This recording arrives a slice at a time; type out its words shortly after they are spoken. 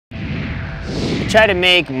Try to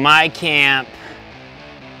make my camp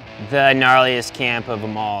the gnarliest camp of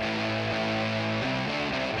them all.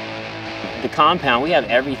 The compound, we have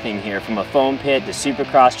everything here, from a foam pit to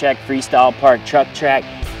supercross track, freestyle park, truck track.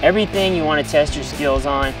 Everything you want to test your skills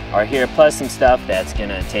on are here, plus some stuff that's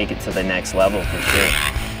gonna take it to the next level for sure.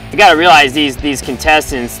 You gotta realize these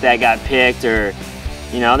contestants that got picked are,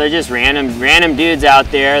 you know, they're just random dudes out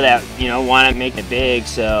there that, you know, want to make it big.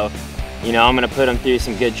 So, you know, I'm gonna put them through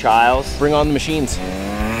some good trials. Bring on the machines.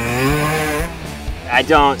 I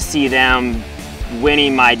don't see them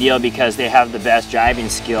winning my deal because they have the best driving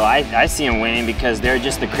skill. I see them winning because they're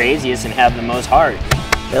just the craziest and have the most heart.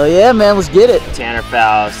 Hell yeah, man, let's get it. Tanner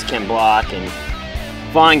Faust, Ken Block, and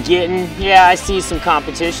Vaughn Gittin. Yeah, I see some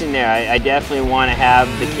competition there. I definitely want to have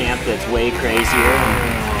the camp that's way crazier.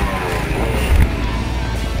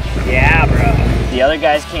 Yeah, bro. The other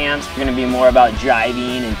guys' camps are gonna be more about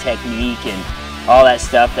driving and technique and all that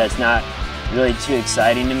stuff that's not really too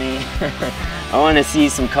exciting to me. I want to see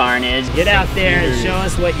some carnage. Get out there and show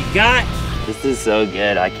us what you got. This is so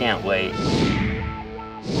good, I can't wait.